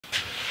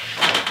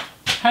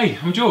Hey,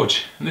 I'm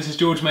George, and this is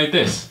George Made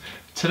This.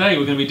 Today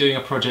we're going to be doing a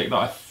project that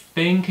I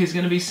think is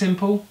going to be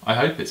simple. I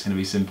hope it's going to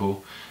be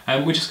simple.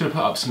 And we're just going to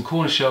put up some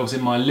corner shelves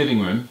in my living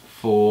room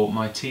for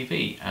my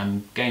TV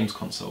and games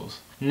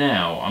consoles.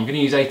 Now, I'm going to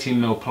use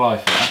 18mm ply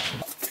for that.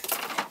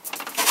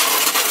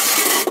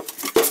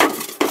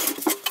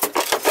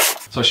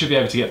 So I should be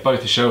able to get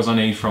both the shelves I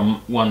need from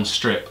one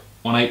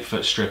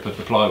 8-foot strip of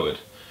the plywood.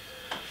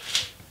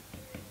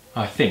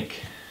 I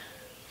think.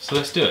 So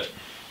let's do it.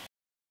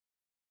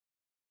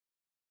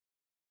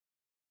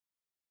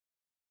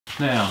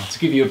 Now, to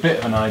give you a bit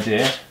of an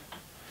idea,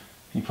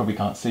 you probably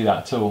can't see that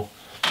at all,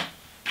 I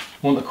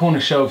want the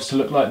corner shelves to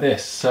look like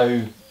this,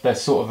 so they're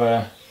sort of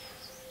a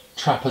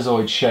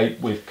trapezoid shape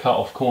with cut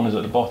off corners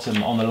at the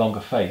bottom on the longer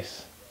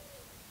face.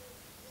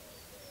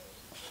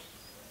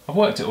 I've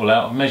worked it all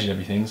out, I've measured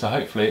everything, so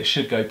hopefully it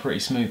should go pretty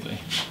smoothly.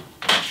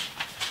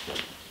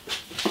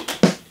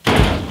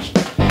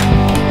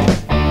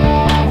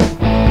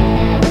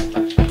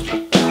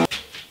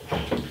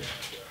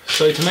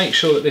 So to make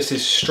sure that this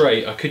is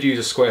straight, I could use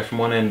a square from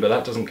one end, but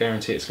that doesn't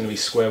guarantee it's going to be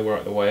square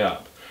right the way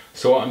up.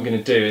 So what I'm going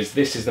to do is,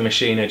 this is the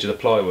machine edge of the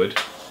plywood,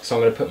 so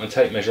I'm going to put my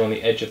tape measure on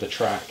the edge of the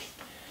track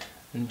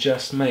and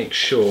just make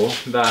sure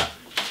that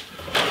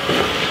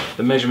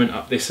the measurement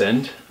up this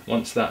end,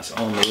 once that's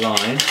on the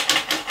line,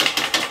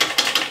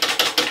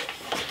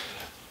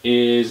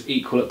 is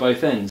equal at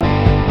both ends.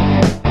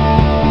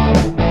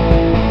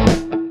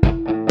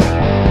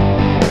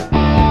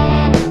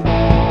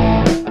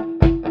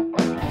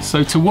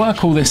 So to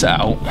work all this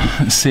out,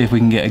 let's see if we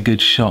can get a good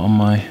shot on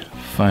my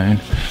phone.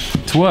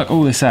 To work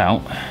all this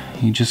out,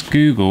 you just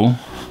Google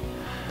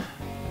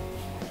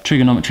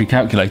trigonometry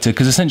calculator,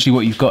 because essentially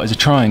what you've got is a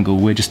triangle.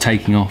 We're just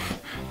taking off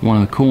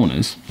one of the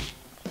corners.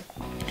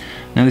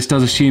 Now this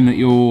does assume that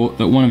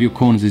one of your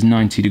corners is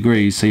 90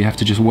 degrees, so you have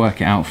to just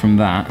work it out from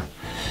that.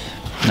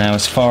 Now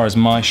as far as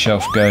my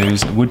shelf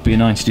goes, it would be a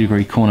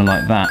 90-degree corner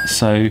like that,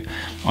 so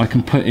I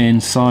can put in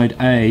side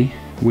A,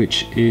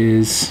 which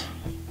is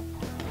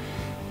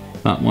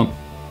that one,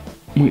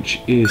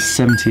 which is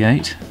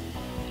 78.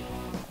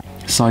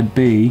 Side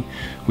B,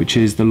 which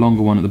is the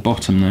longer one at the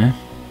bottom there,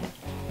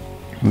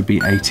 would be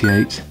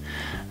 88.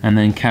 And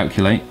then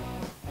calculate.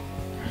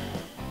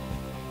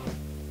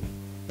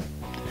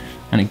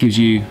 And it gives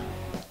you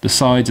the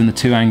sides and the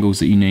two angles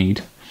that you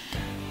need.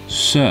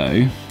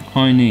 So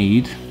I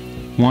need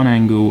one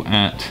angle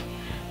at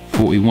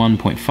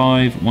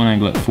 41.5, one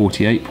angle at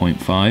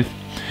 48.5,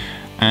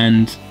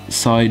 and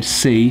side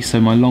C,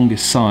 so my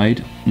longest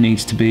side,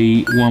 needs to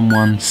be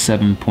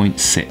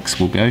 117.6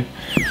 will go.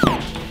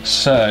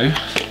 So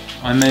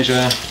I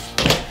measure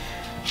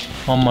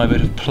on my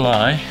bit of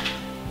ply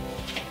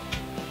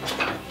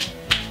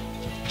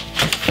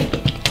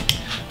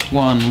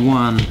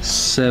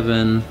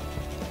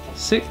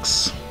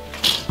 1176,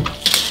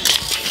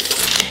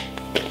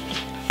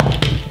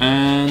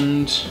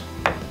 and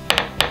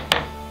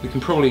we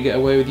can probably get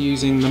away with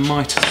using the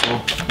miter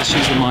saw. Let's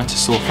use the miter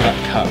saw for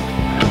that cut.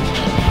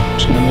 I'm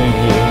just going to move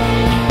here.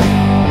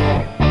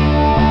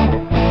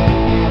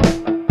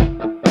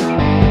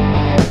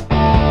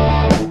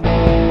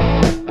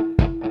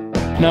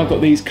 Now I've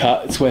got these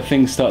cut, it's where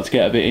things start to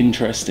get a bit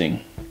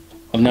interesting.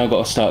 I've now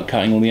got to start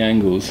cutting all the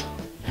angles.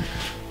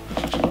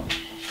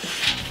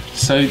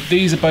 So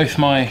these are both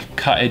my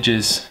cut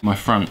edges, my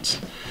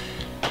fronts.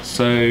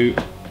 So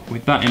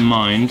with that in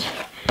mind,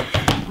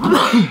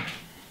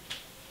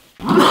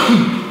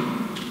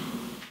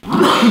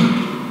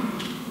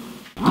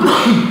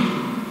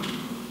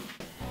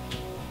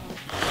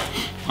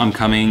 I'm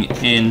coming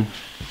in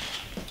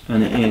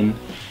and in.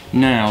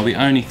 Now the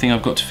only thing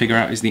I've got to figure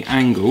out is the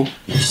angle.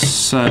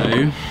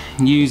 So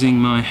using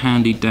my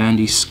handy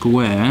dandy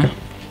square,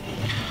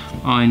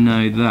 I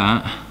know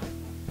that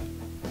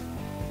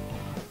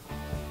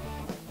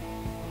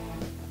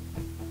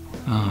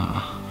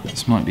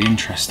this might be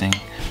interesting.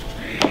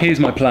 Here's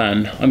my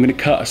plan. I'm going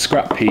to cut a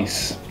scrap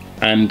piece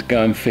and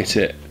go and fit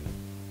it,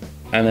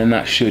 and then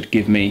that should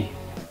give me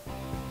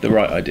the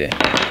right idea.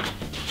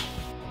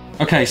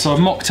 Okay, so I've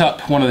mocked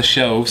up one of the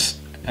shelves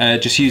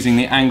just using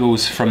the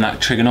angles from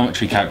that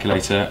trigonometry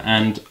calculator,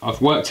 and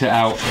I've worked it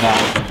out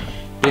that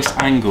this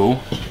angle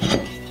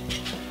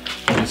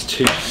is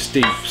too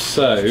steep,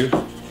 so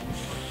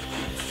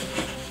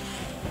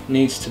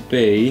needs to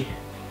be,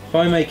 if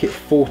I make it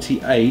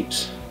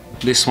 48,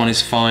 this one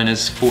is fine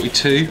as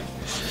 42.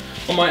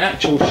 On my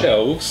actual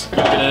shelves,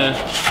 I'm going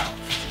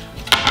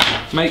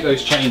to make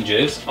those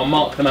changes. I'll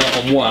mark them out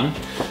on one,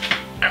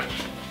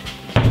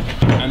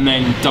 and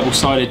then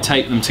double-sided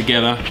tape them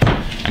together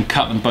and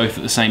cut them both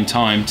at the same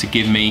time to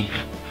give me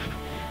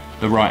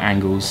the right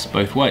angles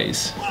both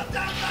ways.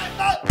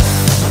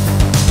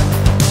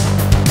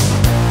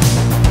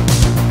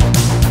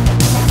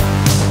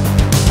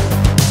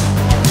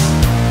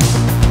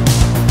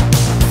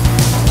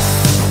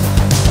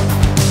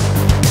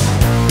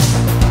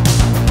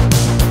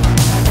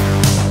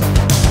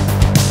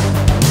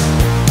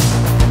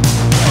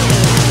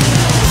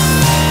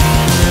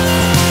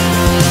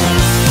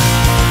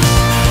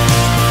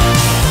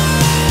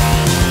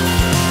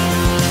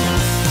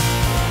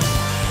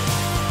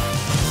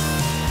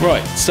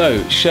 Right,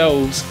 so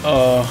shelves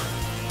are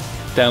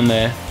down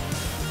there.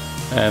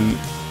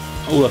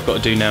 All I've got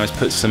to do now is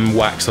put some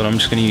wax on. I'm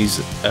just going to use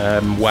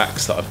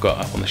wax that I've got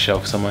up on the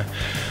shelf somewhere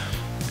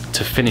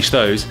to finish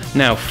those.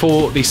 Now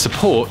for the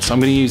supports, I'm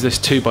going to use this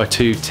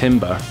 2x2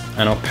 timber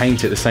and I'll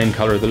paint it the same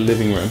colour of the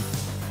living room.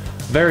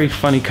 Very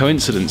funny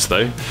coincidence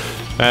though.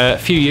 A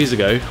few years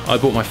ago I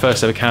bought my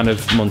first ever can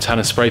of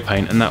Montana spray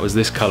paint, and that was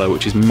this colour,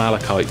 which is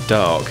Malachite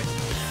Dark.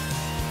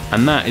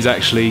 And that is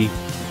actually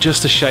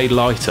just a shade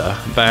lighter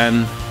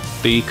than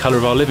the colour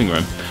of our living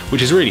room,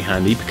 which is really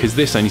handy because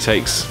this only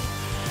takes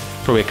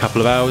probably a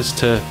couple of hours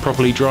to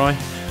properly dry,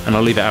 and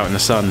I'll leave it out in the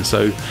sun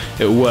so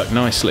it will work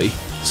nicely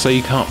so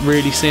you can't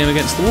really see them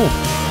against the wall.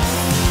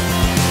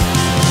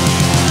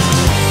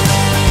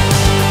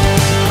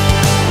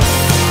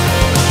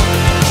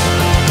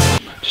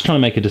 Just trying to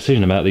make a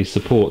decision about these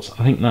supports.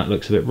 I think that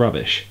looks a bit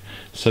rubbish,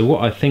 so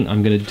what I think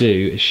I'm going to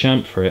do is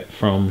chamfer it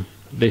from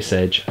this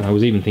edge, and I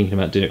was even thinking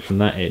about doing it from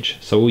that edge,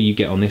 so all you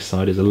get on this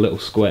side is a little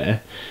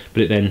square,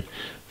 but it then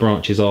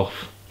branches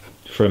off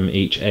from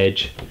each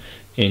edge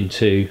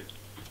into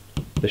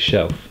the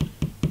shelf.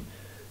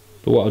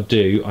 But what I'll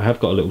do, I have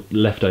got a little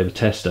leftover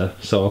tester,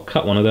 so I'll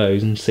cut one of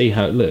those and see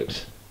how it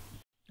looks.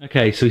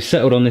 Okay, so we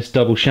settled on this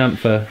double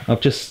chamfer.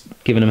 I've just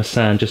given them a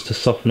sand just to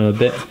soften them a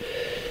bit,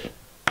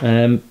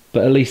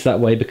 but at least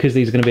that way, because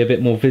these are going to be a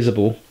bit more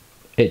visible,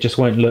 it just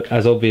won't look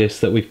as obvious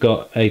that we've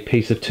got a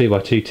piece of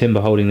 2x2 timber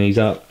holding these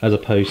up, as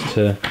opposed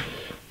to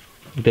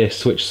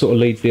this, which sort of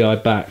leads the eye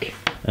back,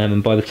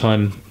 and by the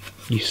time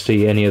you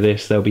see any of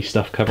this there'll be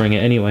stuff covering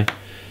it anyway.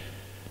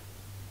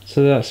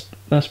 So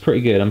that's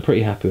pretty good. I'm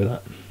pretty happy with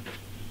that.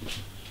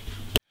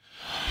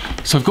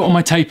 So I've got all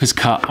my tapers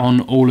cut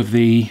on all of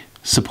the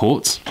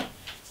supports.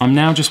 I'm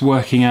now just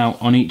working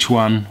out on each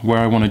one where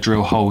I want to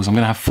drill holes. I'm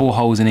going to have 4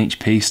 holes in each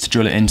piece to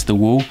drill it into the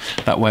wall.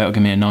 That way it'll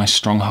give me a nice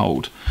strong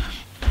hold.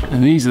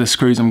 And these are the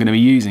screws I'm going to be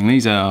using.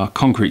 These are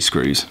concrete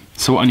screws.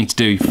 So what I need to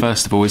do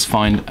first of all is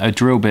find a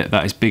drill bit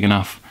that is big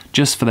enough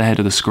just for the head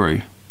of the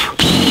screw.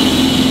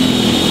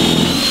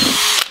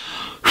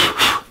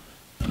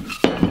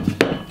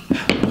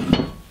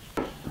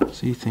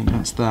 So you think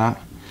that's that.